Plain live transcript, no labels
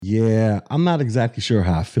Yeah, I'm not exactly sure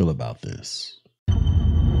how I feel about this.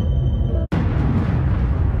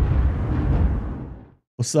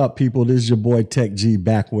 What's up, people? This is your boy Tech G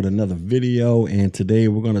back with another video. And today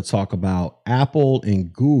we're going to talk about Apple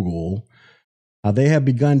and Google, how they have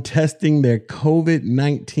begun testing their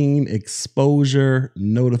COVID-19 exposure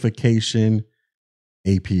notification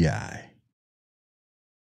API.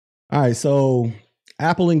 All right, so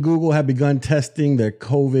Apple and Google have begun testing their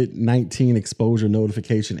COVID-19 exposure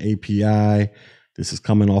notification API. This is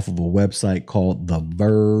coming off of a website called The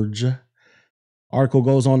Verge. Article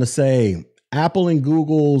goes on to say, Apple and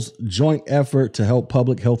Google's joint effort to help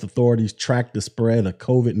public health authorities track the spread of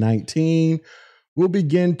COVID-19 will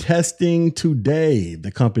begin testing today,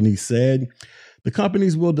 the company said. The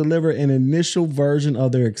companies will deliver an initial version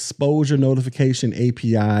of their exposure notification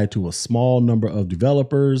API to a small number of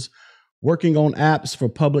developers working on apps for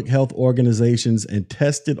public health organizations and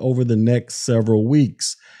test it over the next several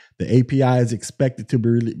weeks. The API is expected to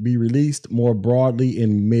be released more broadly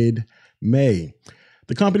in mid-May.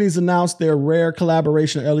 The companies announced their rare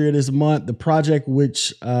collaboration earlier this month. The project,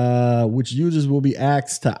 which users will be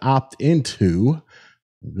asked to opt into,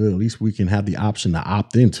 good, at least we can have the option to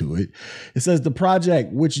opt into it. It says the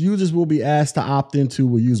project, which users will be asked to opt into,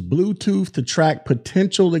 will use Bluetooth to track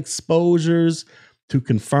potential exposures to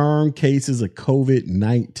confirm cases of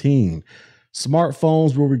COVID-19.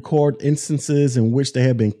 Smartphones will record instances in which they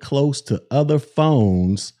have been close to other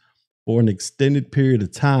phones for an extended period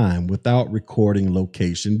of time without recording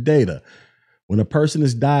location data. When a person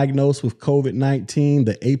is diagnosed with COVID-19,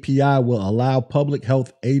 the API will allow public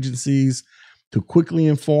health agencies to quickly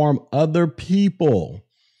inform other people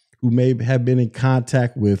who may have been in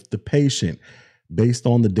contact with the patient based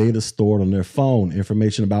on the data stored on their phone.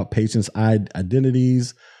 Information about patients'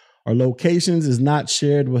 identities or locations is not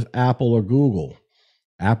shared with Apple or Google.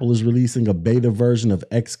 Apple is releasing a beta version of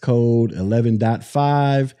Xcode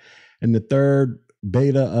 11.5 and the third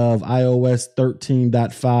beta of iOS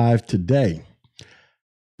 13.5 today.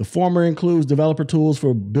 The former includes developer tools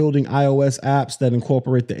for building iOS apps that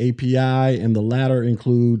incorporate the API, and the latter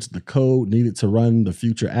includes the code needed to run the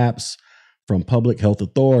future apps from public health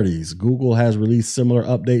authorities. Google has released similar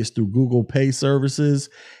updates through Google Pay services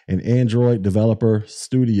and Android Developer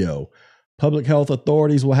Studio. Public health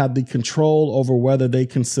authorities will have the control over what they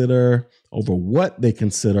consider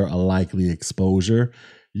a likely exposure,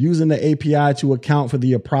 using the API to account for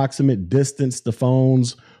the approximate distance the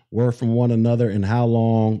phones were from one another and how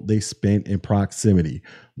long they spent in proximity.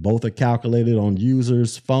 Both are calculated on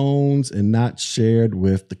users' phones and not shared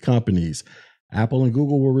with the companies. Apple and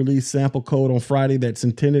Google will release sample code on Friday that's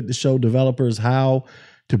intended to show developers how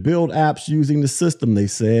to build apps using the system, they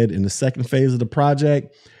said. In the second phase of the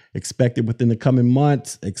project, expected within the coming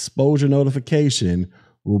months, exposure notification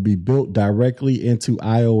will be built directly into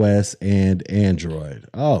iOS and Android.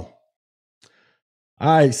 Oh.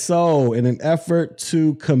 All right. So in an effort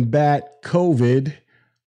to combat COVID,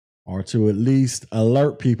 or to at least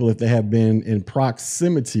alert people if they have been in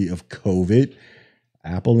proximity of COVID,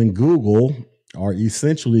 Apple and Google are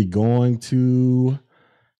essentially going to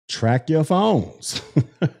track your phones.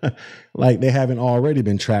 Like they haven't already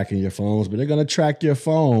been tracking your phones, but they're going to track your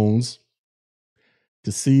phones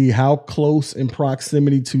to see how close in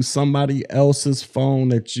proximity to somebody else's phone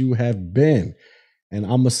that you have been. And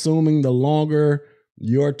I'm assuming the longer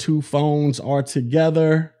your two phones are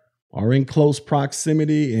together, are in close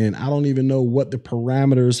proximity, and I don't even know what the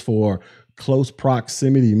parameters for close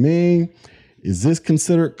proximity mean. Is this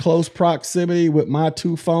considered close proximity with my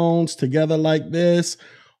two phones together like this?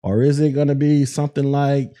 Or is it going to be something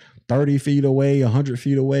like 30 feet away, 100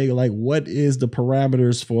 feet away? Like, what is the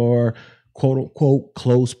parameters for quote unquote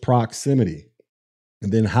close proximity?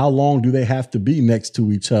 And then how long do they have to be next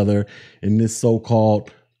to each other in this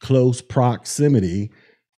so-called close proximity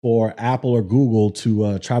for Apple or Google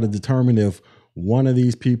to try to determine if one of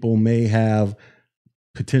these people may have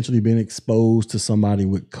potentially been exposed to somebody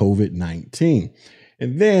with COVID-19?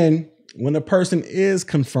 And then when a person is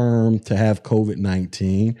confirmed to have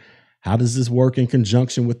COVID-19, how does this work in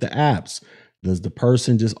conjunction with the apps? Does the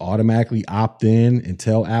person just automatically opt in and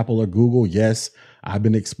tell Apple or Google, yes, I've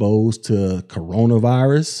been exposed to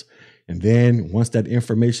coronavirus? And then once that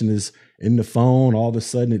information is in the phone, all of a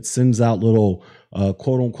sudden it sends out little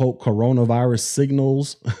quote unquote coronavirus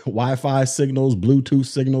signals, Wi-Fi signals, Bluetooth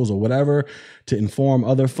signals, or whatever to inform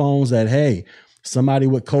other phones that, hey, somebody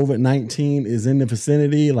with COVID-19 is in the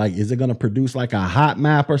vicinity. Like, is it going to produce like a hot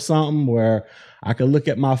map or something where I can look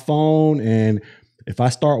at my phone, and if I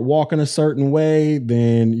start walking a certain way,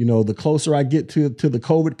 then, you know, the closer I get to the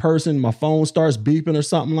COVID person, my phone starts beeping or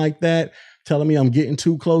something like that. telling me I'm getting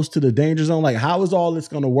too close to the danger zone? Like, how is all this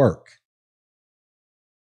going to work?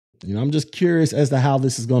 You know, I'm just curious as to how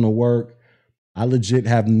this is going to work. I legit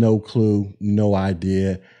have no clue, no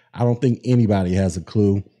idea. I don't think anybody has a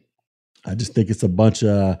clue. I just think it's a bunch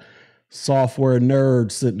of software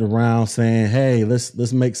nerds sitting around saying, hey,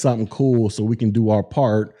 let's make something cool so we can do our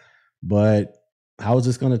part. But how is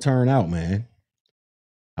this going to turn out, man?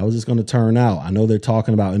 How is this going to turn out? I know they're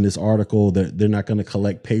talking about in this article that they're not going to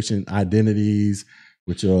collect patient identities,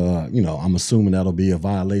 which, I'm assuming that'll be a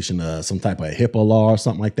violation of some type of HIPAA law or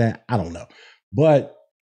something like that. I don't know. But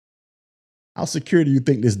how secure do you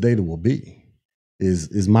think this data will be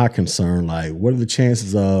is my concern. Like, what are the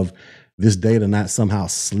chances of this data not somehow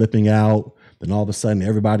slipping out? Then all of a sudden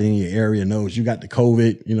everybody in your area knows you got the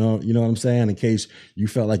COVID, you know what I'm saying? In case you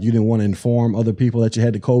felt like you didn't want to inform other people that you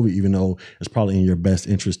had the COVID, even though it's probably in your best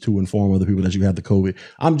interest to inform other people that you have the COVID.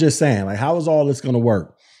 I'm just saying, like, how is all this going to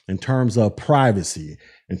work in terms of privacy,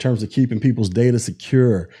 in terms of keeping people's data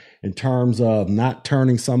secure, in terms of not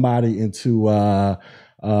turning somebody into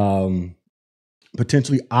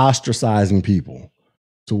potentially ostracizing people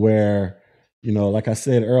to where, like I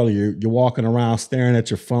said earlier, you're walking around staring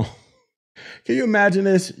at your phone. Can you imagine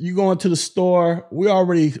this? You go into the store. We're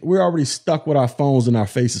already stuck with our phones in our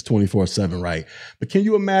faces 24/7, right? But can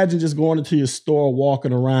you imagine just going into your store,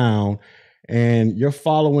 walking around, and you're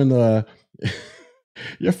following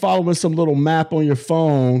some little map on your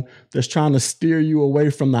phone that's trying to steer you away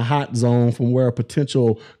from the hot zone from where a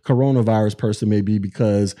potential coronavirus person may be,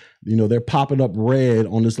 because they're popping up red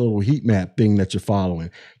on this little heat map thing that you're following.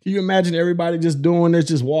 Can you imagine everybody just doing this,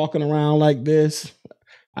 just walking around like this?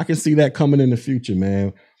 I can see that coming in the future,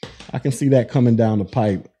 man. I can see that coming down the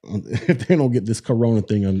pipe if they don't get this corona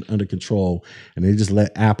thing under control and they just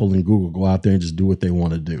let Apple and Google go out there and just do what they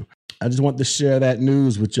want to do. I just want to share that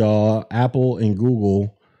news with y'all. Apple and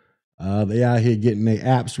Google, they out here getting their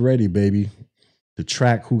apps ready, baby, to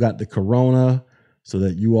track who got the corona so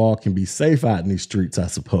that you all can be safe out in these streets, I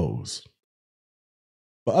suppose.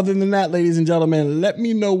 But other than that, ladies and gentlemen, let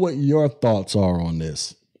me know what your thoughts are on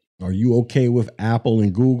this. Are you okay with Apple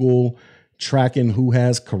and Google tracking who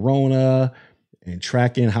has corona and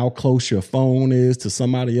tracking how close your phone is to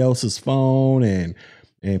somebody else's phone and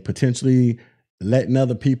potentially letting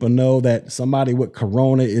other people know that somebody with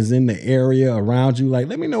corona is in the area around you? Like,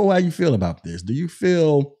 let me know how you feel about this. Do you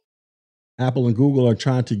feel Apple and Google are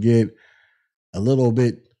trying to get a little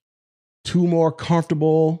bit too more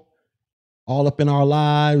comfortable all up in our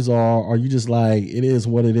lives? Or are you just like, it is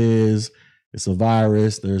what it is? It's a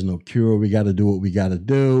virus. There's no cure. We got to do what we got to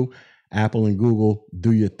do. Apple and Google,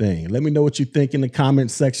 do your thing. Let me know what you think in the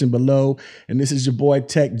comment section below. And this is your boy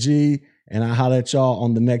Tech G, and I'll holler at y'all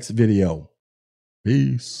on the next video.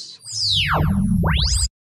 Peace.